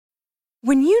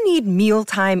When you need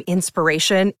mealtime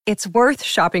inspiration, it's worth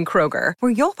shopping Kroger,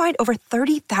 where you'll find over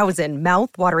 30,000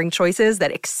 mouth-watering choices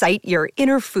that excite your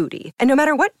inner foodie. And no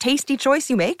matter what tasty choice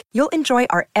you make, you'll enjoy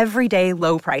our everyday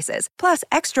low prices, plus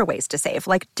extra ways to save,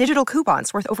 like digital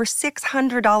coupons worth over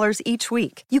 $600 each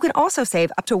week. You can also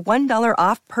save up to $1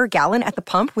 off per gallon at the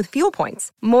pump with fuel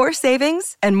points. More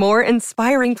savings and more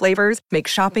inspiring flavors make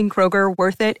shopping Kroger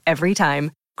worth it every time.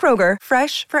 Kroger,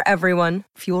 fresh for everyone.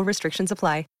 Fuel restrictions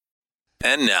apply.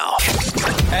 And now,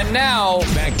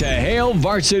 back to Hail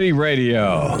Varsity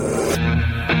Radio.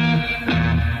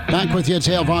 Back with you at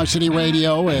Hail Varsity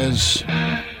Radio as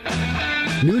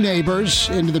new neighbors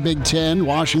into the Big Ten,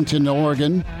 Washington to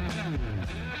Oregon.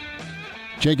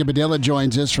 Jacob Padilla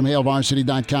joins us from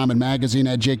HailVarsity.com and magazine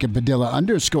at Jacob Padilla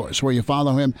 _ where you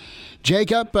follow him.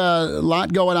 Jacob, a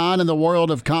lot going on in the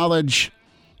world of college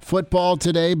football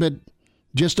today, but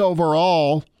just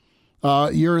overall,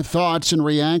 your thoughts and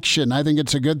reaction. I think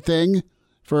it's a good thing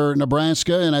for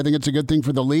Nebraska, and I think it's a good thing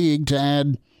for the league to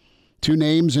add two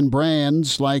names and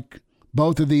brands like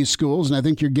both of these schools, and I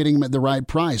think you're getting them at the right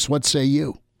price. What say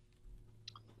you?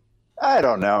 I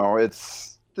don't know.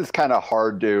 It's just kind of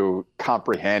hard to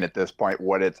comprehend at this point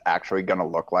what it's actually going to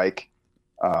look like.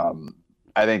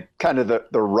 I think kind of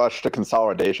the rush to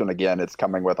consolidation, again, it's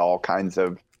coming with all kinds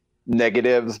of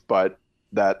negatives, but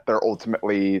that they're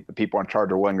ultimately the people in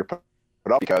charge are willing to put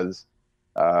up because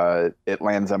it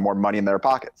lands them more money in their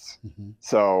pockets. Mm-hmm.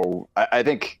 So I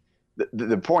think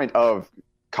the point of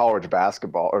college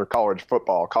basketball or college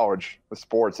football, college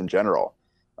sports in general,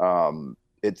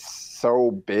 it's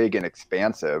so big and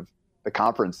expansive. The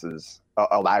conferences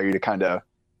allow you to kind of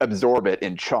absorb it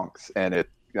in chunks, and it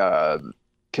kind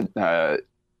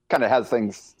of has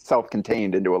things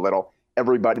self-contained into a little.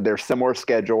 Everybody, there's similar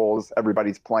schedules.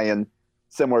 Everybody's playing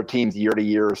similar teams year to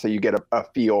year, so you get a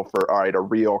feel for, all right, a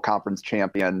real conference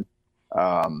champion.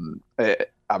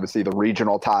 Obviously, the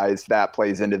regional ties, that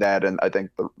plays into that, and I think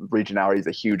the regionality is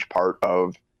a huge part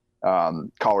of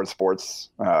college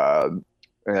sports and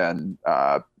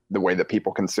the way that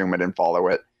people consume it and follow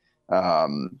it.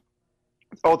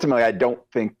 Ultimately, I don't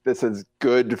think this is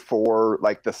good for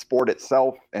like the sport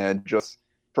itself and just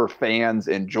for fans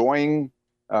enjoying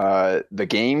the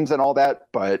games and all that,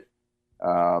 but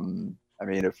I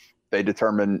mean, if they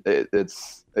determine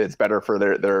it's better for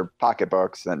their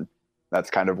pocketbooks, and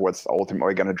that's kind of what's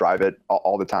ultimately going to drive it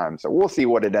all the time. So we'll see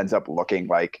what it ends up looking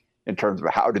like in terms of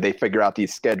how do they figure out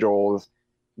these schedules?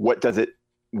 What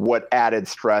added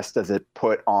stress does it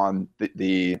put on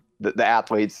the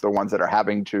athletes, the ones that are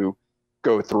having to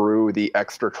go through the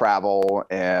extra travel,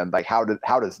 and like how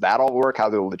does that all work? How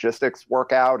do the logistics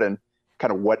work out, and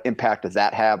kind of what impact does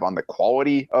that have on the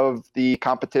quality of the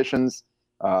competitions?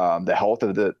 The health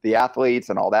of the athletes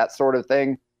and all that sort of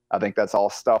thing. I think that's all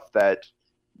stuff that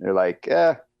you're like,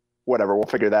 whatever, we'll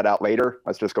figure that out later.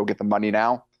 Let's just go get the money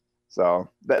now. So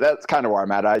that's kind of where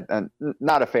I'm at. I'm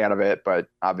not a fan of it, but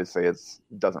obviously it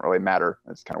doesn't really matter.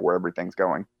 It's kind of where everything's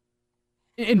going.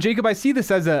 And Jacob, I see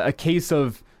this as a case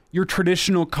of your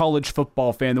traditional college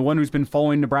football fan, the one who's been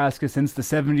following Nebraska since the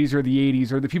 70s or the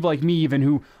 80s, or the people like me even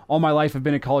who all my life have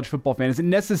been a college football fan. Is it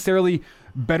necessarily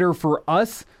better for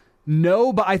us?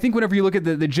 No, but I think whenever you look at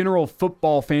the general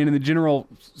football fan and the general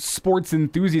sports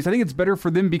enthusiast, I think it's better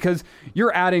for them because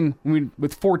you're adding,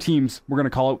 with four teams, we're going to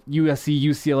call it USC,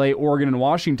 UCLA, Oregon, and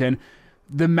Washington,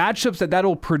 the matchups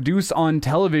that'll produce on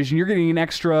television, you're getting an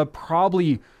extra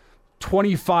probably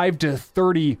 25 to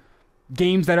 30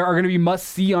 games that are going to be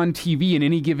must-see on TV in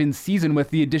any given season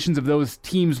with the additions of those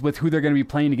teams with who they're going to be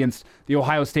playing against, the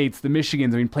Ohio States, the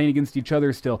Michigans, playing against each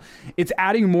other still. It's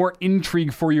adding more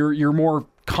intrigue for your more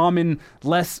common,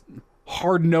 less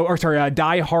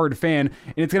die-hard fan,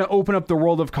 and it's going to open up the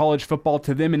world of college football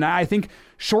to them. And I think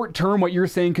short-term, what you're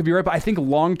saying could be right, but I think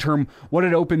long-term, what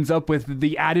it opens up with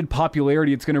the added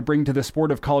popularity it's going to bring to the sport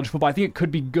of college football, I think it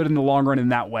could be good in the long run in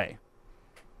that way.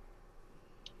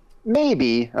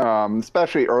 Maybe,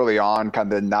 especially early on,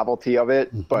 kind of the novelty of it,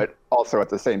 mm-hmm. But also at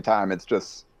the same time, it's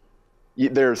just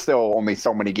there's still only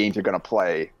so many games you're going to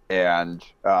play, and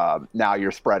now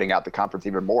you're spreading out the conference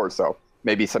even more. So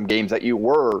maybe some games that you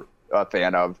were a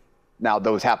fan of, now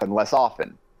those happen less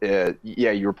often.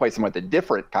 You replace them with a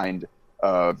different kind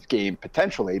of game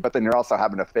potentially, but then you're also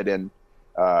having to fit in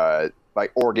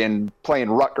like Oregon playing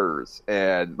Rutgers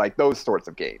and like those sorts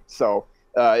of games. So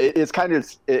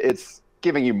it's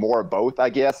giving you more of both,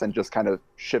 I guess, and just kind of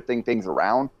shifting things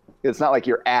around. It's not like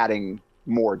you're adding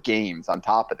more games on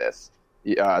top of this.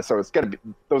 So it's going to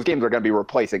be, those games are going to be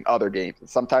replacing other games.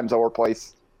 Sometimes they'll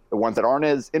replace the ones that aren't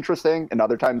as interesting, and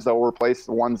other times they'll replace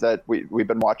the ones that we've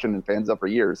been watching and fans of for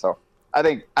years. So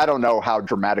I don't know how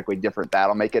dramatically different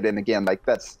that'll make it. And again, like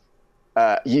that's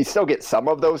you still get some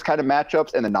of those kind of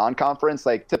matchups in the non-conference.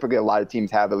 Like typically a lot of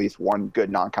teams have at least one good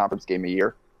non-conference game a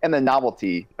year. And the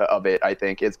novelty of it, I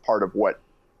think, is part of what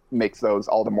makes those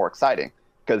all the more exciting,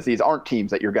 because these aren't teams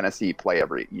that you're going to see play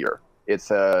every year.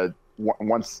 It's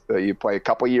once you play a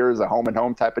couple years, a home and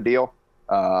home type of deal.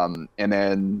 And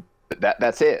then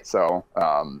that's it. So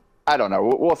I don't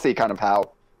know. We'll see kind of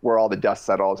where all the dust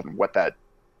settles and what that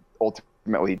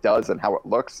ultimately does and how it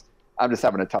looks. I'm just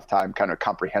having a tough time kind of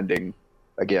comprehending,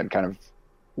 again, kind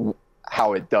of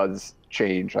how it does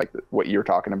change, like what you're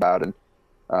talking about, and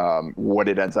what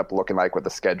it ends up looking like with the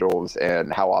schedules,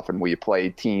 and how often will you play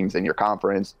teams in your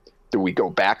conference. Do we go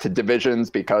back to divisions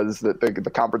because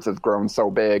the conference has grown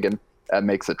so big and that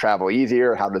makes the travel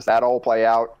easier? How does that all play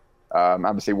out?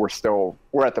 Obviously,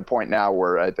 we're at the point now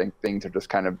where I think things are just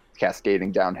kind of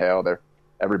cascading downhill.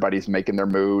 Everybody's making their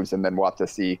moves, and then we'll have to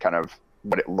see kind of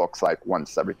what it looks like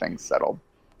once everything's settled.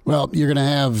 Well, you're going to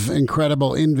have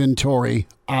incredible inventory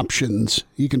options.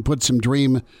 You can put some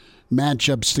dream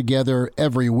matchups together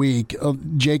every week.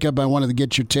 Jacob, I wanted to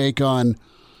get your take on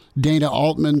Dana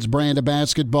Altman's brand of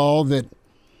basketball that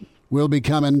will be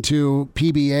coming to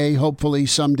PBA hopefully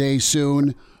someday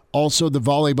soon. Also the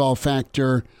volleyball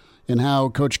factor and how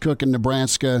Coach Cook and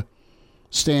Nebraska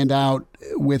stand out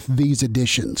with these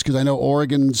additions. Because I know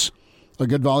Oregon's a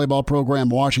good volleyball program.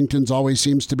 Washington's always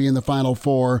seems to be in the Final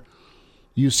Four.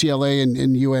 UCLA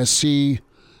and USC,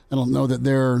 I don't know that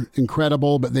they're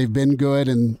incredible, but they've been good,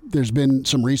 and there's been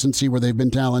some recency where they've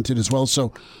been talented as well.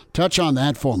 So touch on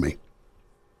that for me.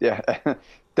 Yeah,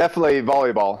 definitely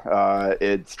volleyball.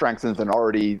 It strengthens an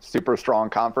already super strong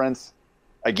conference.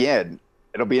 Again,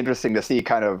 it'll be interesting to see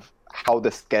kind of how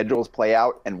the schedules play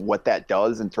out and what that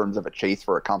does in terms of a chase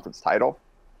for a conference title,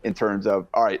 in terms of,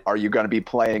 all right, are you going to be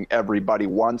playing everybody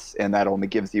once, and that only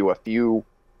gives you a few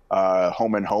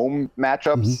home and home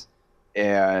matchups? Mm-hmm.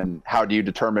 And how do you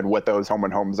determine what those home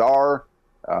and homes are?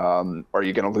 Are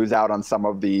you going to lose out on some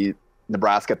of the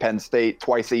Nebraska, Penn State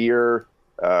twice a year?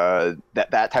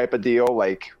 That type of deal,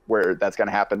 like where that's going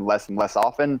to happen less and less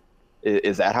often.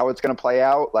 Is that how it's going to play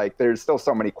out? Like, there's still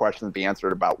so many questions to be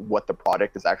answered about what the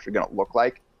product is actually going to look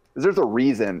like. Because there's a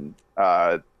reason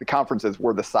the conferences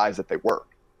were the size that they were,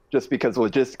 just because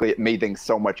logistically it made things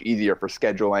so much easier for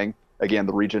scheduling. Again,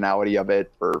 the regionality of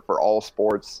it for all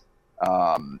sports,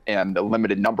 and the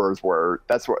limited numbers.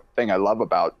 That's what thing I love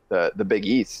about the Big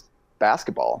East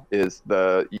basketball is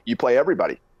you play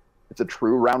everybody. It's a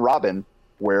true round robin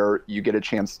where you get a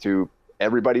chance to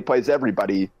everybody plays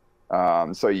everybody.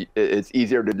 So it's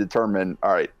easier to determine,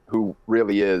 all right, who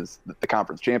really is the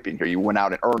conference champion here. You went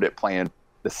out and earned it playing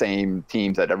the same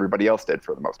teams that everybody else did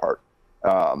for the most part.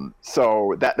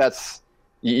 So that's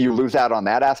you lose out on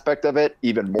that aspect of it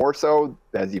even more so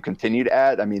as you continue to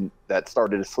add. I mean, that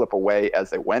started to slip away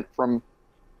as they went from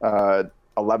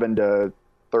 11 to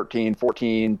 13,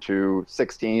 14 to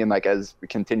 16. Like as we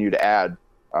continue to add,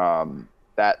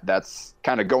 that's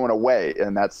kind of going away,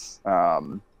 and that's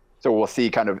so we'll see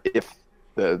kind of if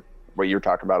what you're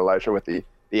talking about, Elisha, with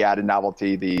the added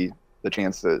novelty, the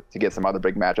chance to get some other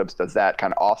big matchups, does that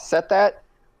kind of offset that?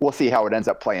 We'll see how it ends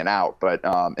up playing out. But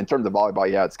in terms of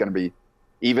volleyball, yeah, it's going to be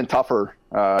even tougher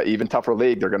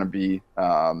league. They're going to be,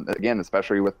 again,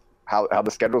 especially with how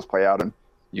the schedules play out. And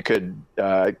you could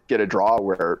get a draw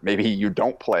where maybe you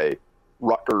don't play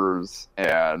Rutgers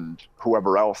and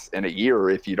whoever else in a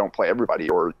year if you don't play everybody,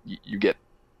 or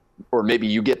maybe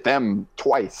you get them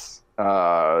twice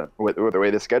with the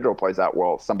way the schedule plays out.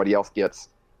 Well, somebody else gets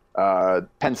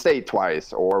Penn State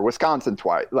twice or Wisconsin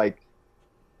twice. Like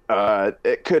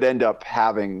it could end up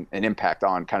having an impact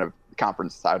on kind of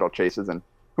conference title chases, and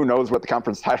who knows what the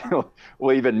conference title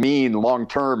will even mean long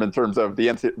term in terms of the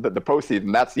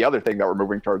postseason. That's the other thing that we're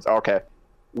moving towards. Okay,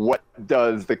 what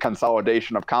does the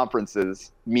consolidation of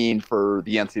conferences mean for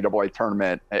the NCAA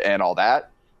tournament and all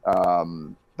that?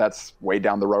 That's way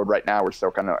down the road right now. We're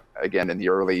still kind of, again, in the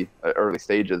early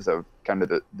stages of kind of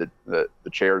the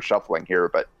chairs shuffling here.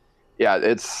 But yeah,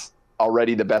 it's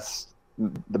already the best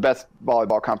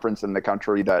volleyball conference in the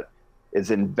country that is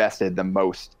invested the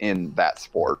most in that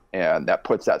sport, and that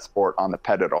puts that sport on a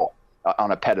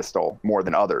pedestal more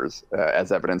than others,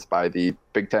 as evidenced by the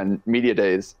Big Ten Media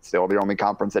Days. Still the only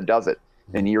conference that does it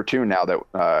in year 2 now that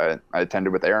I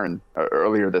attended with Aaron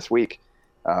earlier this week.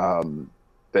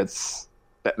 That's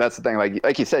the thing.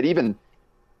 Like you said, even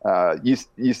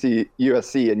USC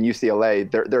and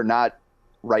UCLA, they're not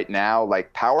right now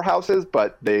like powerhouses,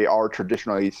 but they are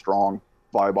traditionally strong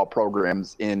volleyball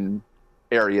programs in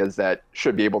areas that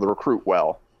should be able to recruit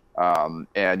well.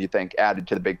 And you think added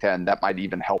to the Big Ten, that might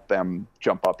even help them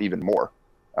jump up even more.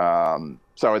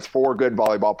 So it's 4 good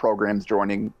volleyball programs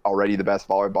joining already the best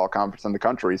volleyball conference in the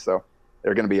country. So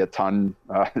there are going to be a ton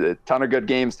of good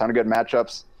games, ton of good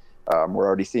matchups. We're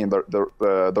already seeing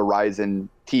the rise in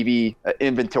TV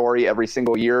inventory every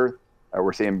single year.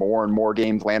 We're seeing more and more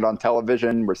games land on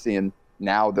television. We're seeing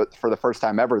now that for the first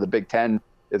time ever, the Big Ten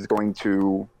is going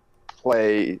to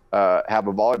have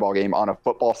a volleyball game on a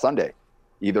football Sunday,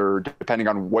 either depending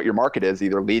on what your market is,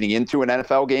 either leading into an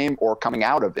NFL game or coming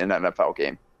out of an NFL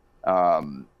game.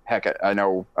 Heck, I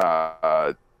know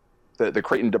the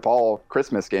Creighton DePaul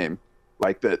Christmas game,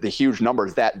 like the huge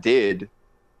numbers that did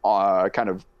kind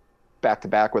of back to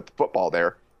back with football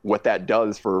there, what that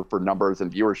does for numbers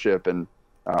and viewership and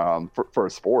for a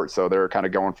sport. So they're kind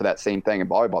of going for that same thing in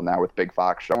volleyball now with Big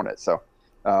Fox showing it. So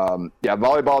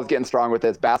volleyball is getting strong with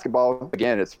this. Basketball,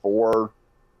 again, it's four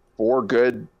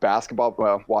good basketball.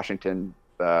 Well, Washington,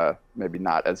 maybe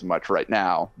not as much right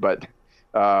now, but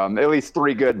at least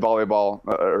 3 good volleyball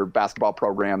or basketball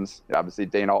programs. Obviously,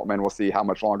 Dane Altman, we'll see how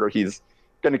much longer he's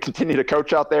going to continue to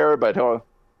coach out there, but he'll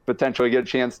potentially get a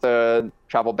chance to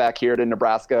travel back here to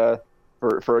Nebraska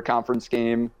for a conference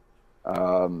game.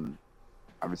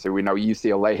 Obviously, we know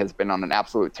UCLA has been on an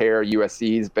absolute tear.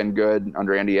 USC's been good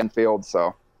under Andy Enfield.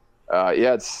 So,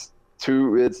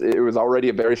 it was already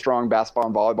a very strong basketball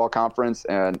and volleyball conference,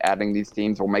 and adding these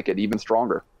teams will make it even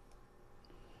stronger.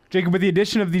 Jacob, with the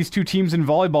addition of these 2 teams in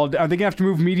volleyball, are they going to have to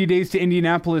move media days to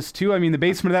Indianapolis too? I mean, the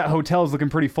basement of that hotel is looking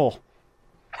pretty full.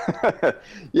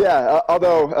 Yeah,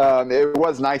 although it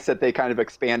was nice that they kind of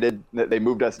expanded, that they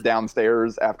moved us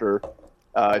downstairs after.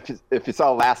 If you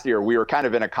saw last year, we were kind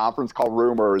of in a conference call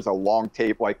room where it was a long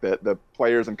tape, like the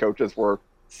players and coaches were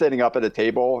sitting up at a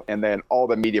table, and then all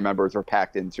the media members were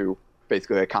packed into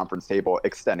basically a conference table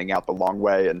extending out the long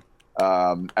way. And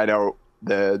I know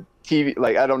the TV,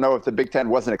 like, I don't know if the Big Ten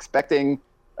wasn't expecting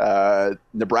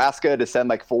Nebraska to send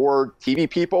like 4 TV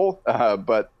people,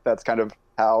 but that's kind of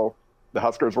how the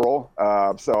Huskers roll.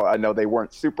 So I know they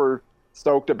weren't super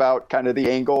stoked about kind of the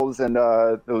angles and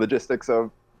the logistics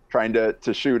of trying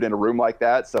to shoot in a room like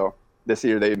that. So this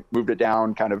year they moved it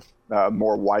down, kind of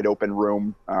more wide open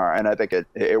room. And I think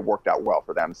it worked out well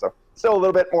for them. So still a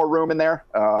little bit more room in there.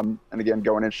 And again,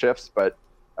 going in shifts, but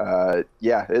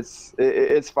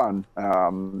it's fun.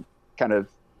 Kind of,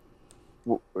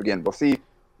 again, we'll see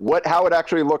how it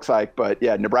actually looks like. But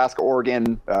yeah, Nebraska,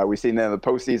 Oregon, we've seen it in the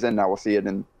postseason. Now we'll see it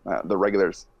in the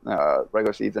regular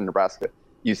season. Nebraska,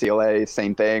 UCLA,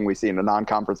 same thing. We've seen a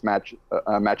non-conference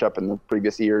matchup in the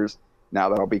previous years. Now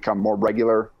that'll become more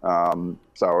regular.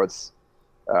 So it's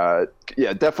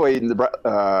definitely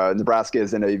Nebraska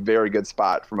is in a very good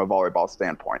spot from a volleyball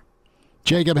standpoint.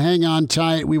 Jacob, hang on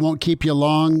tight. We won't keep you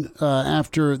long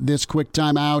after this quick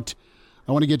timeout.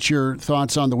 I want to get your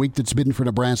thoughts on the week that's been for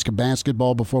Nebraska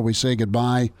basketball before we say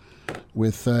goodbye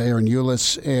with Aaron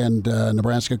Eulis and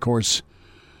Nebraska, of course,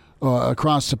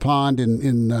 across the pond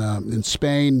in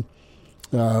Spain.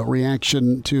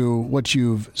 Reaction to what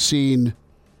you've seen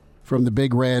from the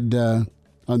Big Red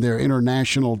on their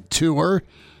international tour.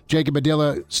 Jacob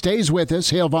Padilla stays with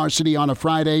us, Hail Varsity on a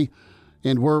Friday,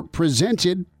 and we're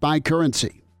presented by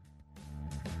Currency.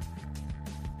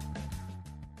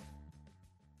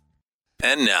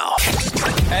 And now,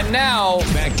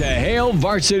 back to Hail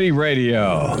Varsity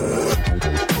Radio.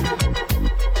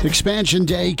 Expansion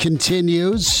Day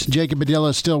continues. Jacob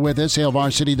Padilla still with us.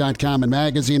 HailVarsity.com and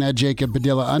magazine at Jacob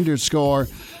Padilla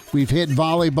 _. We've hit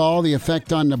volleyball, the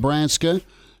effect on Nebraska.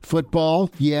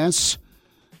 Football, yes.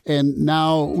 And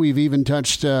now we've even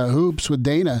touched hoops with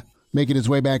Dana making his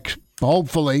way back,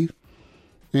 hopefully,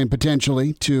 and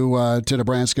potentially to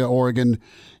Nebraska, Oregon,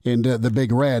 and the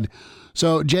Big Red.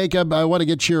 So, Jacob, I want to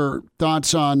get your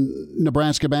thoughts on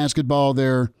Nebraska basketball,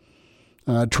 their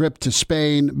trip to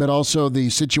Spain, but also the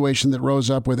situation that rose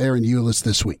up with Aaron Eulis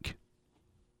this week.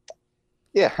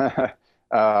 Yeah.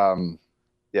 The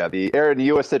Aaron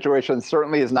Eulis situation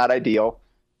certainly is not ideal.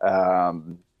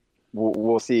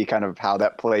 We'll see kind of how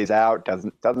that plays out.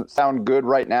 Doesn't sound good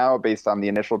right now based on the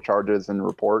initial charges and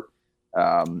report.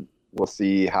 We'll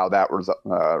see how that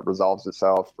resolves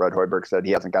itself. Fred Hoiberg said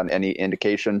he hasn't gotten any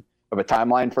indication of a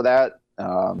timeline for that.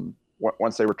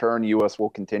 Once they return, Eulis will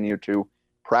continue to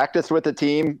practice with the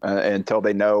team until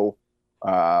they know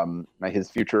his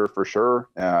future for sure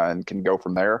and can go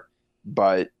from there.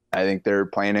 But I think they're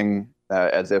planning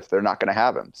as if they're not going to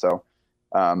have him. So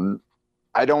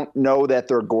I don't know that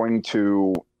they're going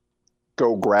to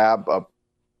go grab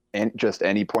just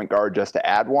any point guard just to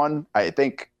add one. I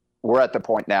think we're at the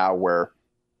point now where,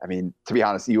 I mean, to be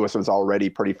honest, Eulis was already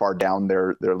pretty far down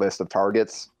their list of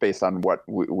targets based on what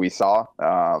we saw.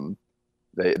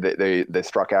 They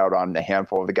struck out on a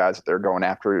handful of the guys that they're going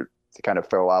after to kind of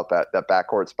fill out that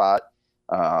backcourt spot.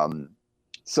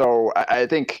 So I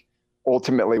think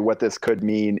ultimately what this could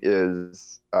mean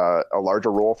is a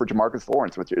larger role for Jamarcus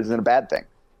Lawrence, which isn't a bad thing.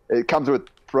 It comes with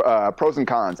pros and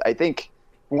cons. I think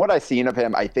from what I've seen of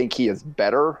him, I think he is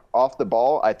better off the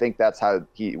ball. I think that's how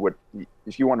he would,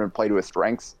 if you want him to play to his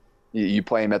strengths, you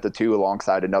play him at the 2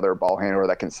 alongside another ball handler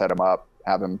that can set him up,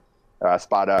 have him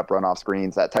spot up, run off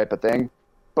screens, that type of thing.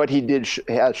 But he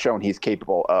has shown he's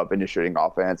capable of initiating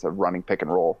offense, of running pick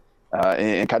and roll,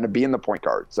 and kind of being the point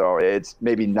guard. So it's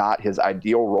maybe not his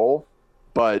ideal role,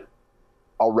 but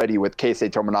already with Keisei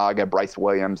Tominaga, Bryce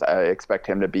Williams, I expect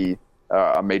him to be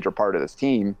a major part of this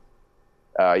team.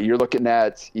 You're looking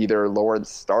at either Lawrence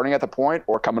starting at the point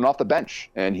or coming off the bench,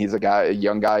 and he's a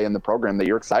young guy in the program that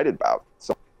you're excited about.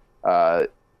 So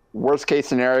worst case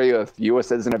scenario, if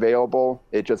US isn't available,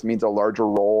 it just means a larger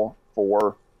role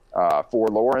for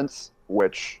Lawrence,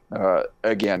 which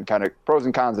again, kind of pros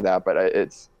and cons of that, but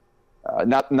it's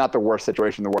not the worst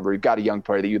situation in the world where you've got a young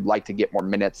player that you'd like to get more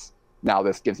minutes. Now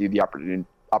this gives you the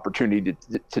opportunity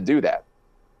to do that.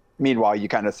 Meanwhile, you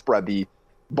kind of spread the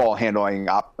ball handling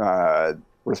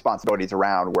responsibilities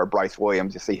around, where Bryce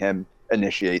Williams, you see him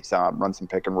initiate some, run some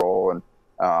pick and roll,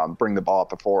 and bring the ball up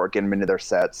the floor, get them into their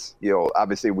sets.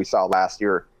 Obviously we saw last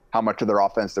year how much of their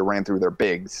offense they ran through their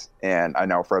bigs, and I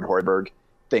know Fred Hoiberg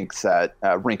thinks that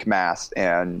Rink Mast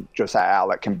and Josiah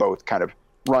Alec can both kind of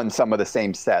run some of the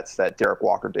same sets that Derek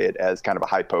Walker did as kind of a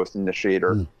high post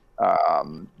initiator,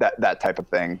 that type of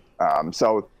thing.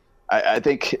 So I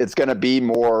think it's going to be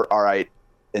more, all right,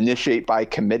 initiate by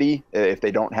committee if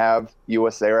they don't have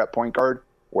US there at point guard,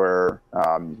 where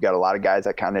you've got a lot of guys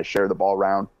that kind of share the ball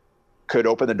around. Could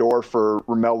open the door for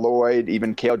Ramel Lloyd,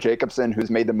 even Cale Jacobson, who's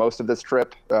made the most of this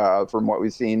trip from what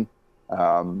we've seen,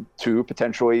 to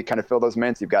potentially kind of fill those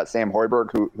minutes. You've got Sam Hoiberg,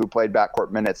 who played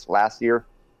backcourt minutes last year.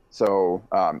 So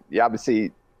you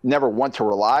obviously never want to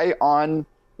rely on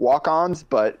walk-ons,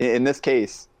 but in this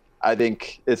case, I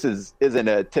think this isn't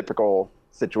a typical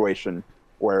situation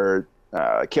where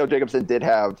Cale Jacobson did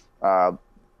have low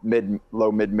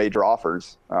mid major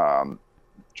offers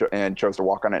and chose to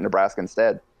walk on it in Nebraska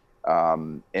instead.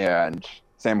 And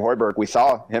Sam Hoiberg, we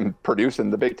saw him produce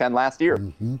in the Big Ten last year.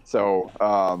 Mm-hmm. So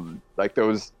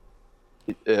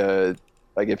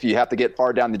if you have to get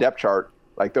far down the depth chart,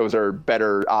 those are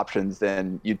better options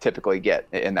than you typically get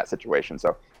in that situation.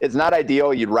 So it's not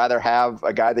ideal. You'd rather have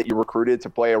a guy that you recruited to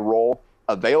play a role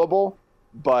available,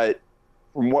 but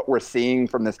from what we're seeing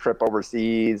from this trip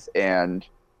overseas and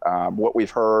what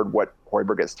we've heard, what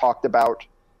Hoiberg has talked about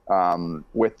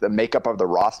with the makeup of the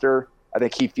roster, I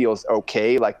think he feels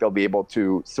okay, like they'll be able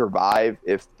to survive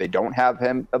if they don't have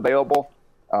him available.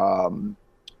 And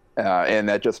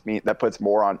that just means that puts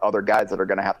more on other guys that are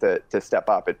going to have to step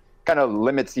up. It kind of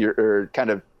limits your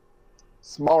kind of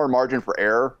smaller margin for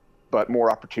error, but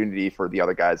more opportunity for the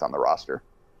other guys on the roster.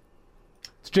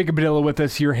 It's Jacob Padilla with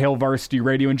us here, Hail Varsity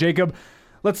Radio. And Jacob,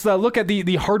 let's look at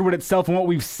the hardwood itself and what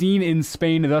we've seen in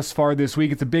Spain thus far this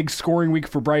week. It's a big scoring week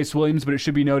for Bryce Williams, but it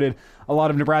should be noted a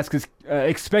lot of Nebraska's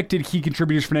expected key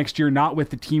contributors for next year not with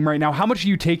the team right now. How much are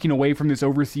you taking away from this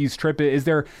overseas trip? Is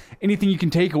there anything you can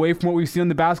take away from what we've seen on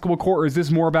the basketball court, or is this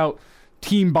more about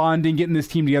team bonding, getting this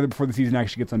team together before the season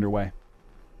actually gets underway?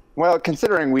 Well,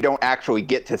 considering we don't actually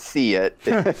get to see it,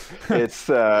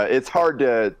 it's hard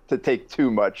to take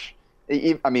too much.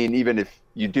 I mean, even if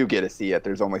you do get to see it,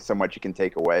 there's only so much you can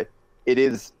take away. It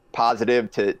is positive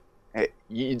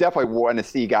you definitely want to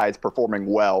see guys performing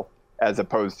well as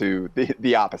opposed to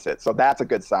the opposite. So that's a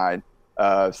good sign.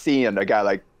 Seeing a guy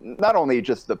like not only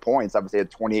just the points, obviously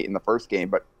had 28 in the first game,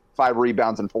 but 5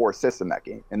 rebounds and 4 assists in that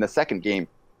game. In the second game,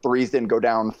 threes didn't go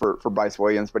down for Bryce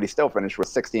Williams, but he still finished with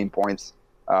 16 points,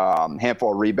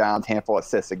 handful of rebounds, handful of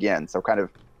assists again. So kind of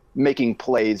making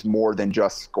plays more than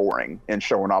just scoring and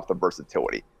showing off the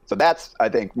versatility. So that's, I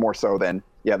think, more so than,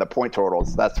 the point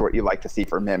totals. That's what you like to see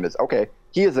from him is, okay,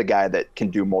 he is a guy that can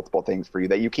do multiple things for you,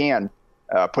 that you can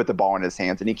put the ball in his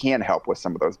hands and he can help with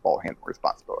some of those ball handling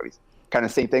responsibilities. Kind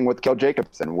of same thing with Cale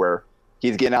Jacobson, where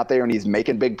he's getting out there and he's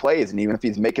making big plays. And even if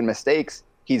he's making mistakes,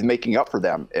 he's making up for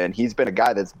them. And he's been a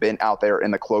guy that's been out there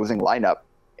in the closing lineup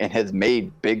and has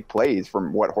made big plays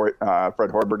from what Fred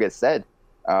Hoiberg has said.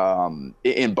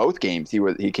 In both games,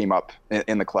 he came up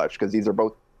in the clutch because these are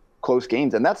both close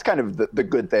games. And that's kind of the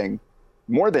good thing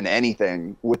more than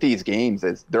anything with these games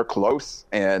is they're close,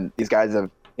 and these guys have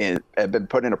been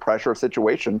put in a pressure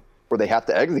situation where they have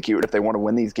to execute if they want to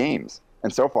win these games.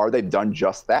 And so far they've done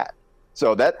just that.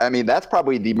 So that's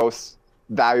probably the most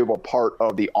valuable part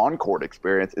of the on-court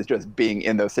experience is just being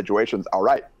in those situations. All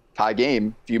right, tie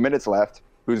game, few minutes left.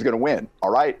 Who's going to win? All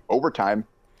right, overtime.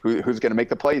 who's going to make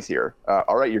the plays here?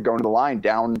 All right, you're going to the line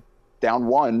down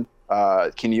one.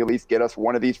 Can you at least get us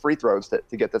one of these free throws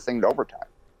to get this thing to overtime?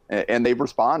 And they've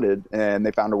responded, and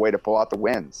they found a way to pull out the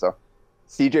win. So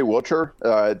CJ Wilcher,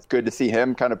 it's good to see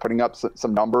him kind of putting up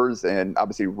some numbers and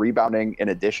obviously rebounding in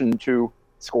addition to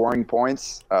scoring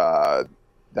points.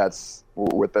 That's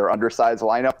with their undersized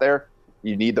lineup there.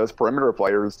 You need those perimeter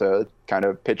players to kind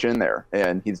of pitch in there.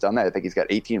 And he's done that. I think he's got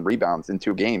 18 rebounds in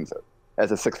 2 games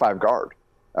as a 6'5" guard.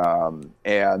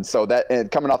 And so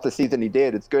and coming off the season he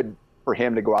did, it's good for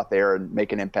him to go out there and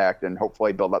make an impact and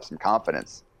hopefully build up some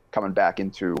confidence coming back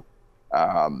into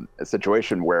a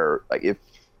situation where, like,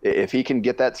 if he can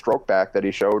get that stroke back that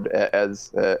he showed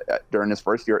as during his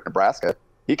first year at Nebraska,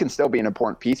 he can still be an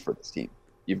important piece for this team.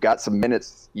 You've got some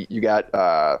minutes. You got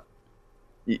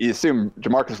you assume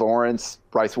Jamarcus Lawrence,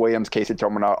 Bryce Williams, Casey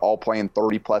Tomina all playing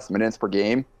 30-plus minutes per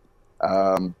game.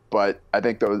 But I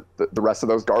think the rest of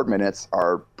those guard minutes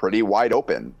are pretty wide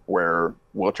open, where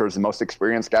Wilcher is the most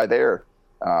experienced guy there.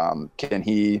 Can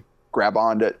he grab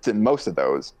on to most of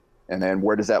those? And then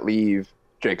where does that leave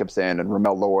Jacobson and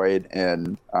Ramel Lloyd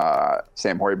and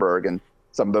Sam Hoiberg and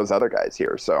some of those other guys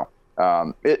here? So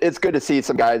it's good to see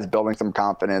some guys building some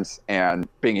confidence and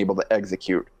being able to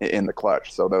execute in the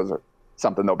clutch. So those are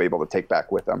something they'll be able to take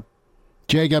back with them.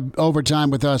 Jacob,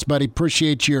 overtime with us, buddy.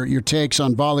 Appreciate your takes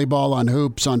on volleyball, on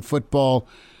hoops, on football,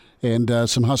 and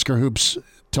some Husker Hoops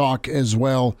talk as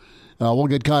well. We'll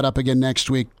get caught up again next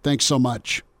week. Thanks so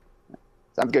much.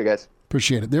 Sounds good, guys.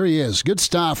 Appreciate it. There he is. Good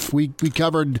stuff. We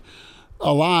covered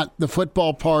a lot. The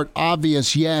football part,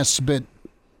 obvious, yes, but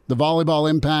the volleyball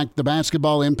impact, the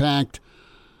basketball impact,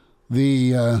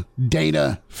 the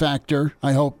Data factor.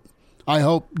 I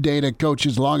hope Data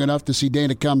coaches long enough to see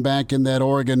Data come back in that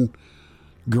Oregon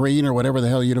green or whatever the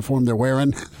hell uniform they're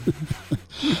wearing.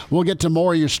 We'll get to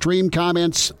more of your stream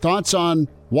comments, thoughts on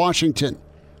Washington,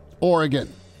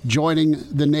 Oregon, joining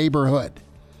the neighborhood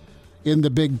in the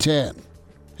Big Ten.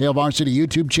 Hail Varsity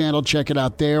YouTube channel, check it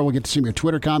out there. We'll get to see your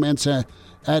Twitter comments at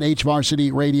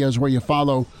HVarsity Radio is where you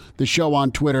follow the show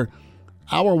on Twitter.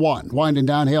 Hour 1, winding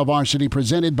down. Hail Varsity,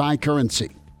 presented by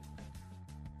Currency.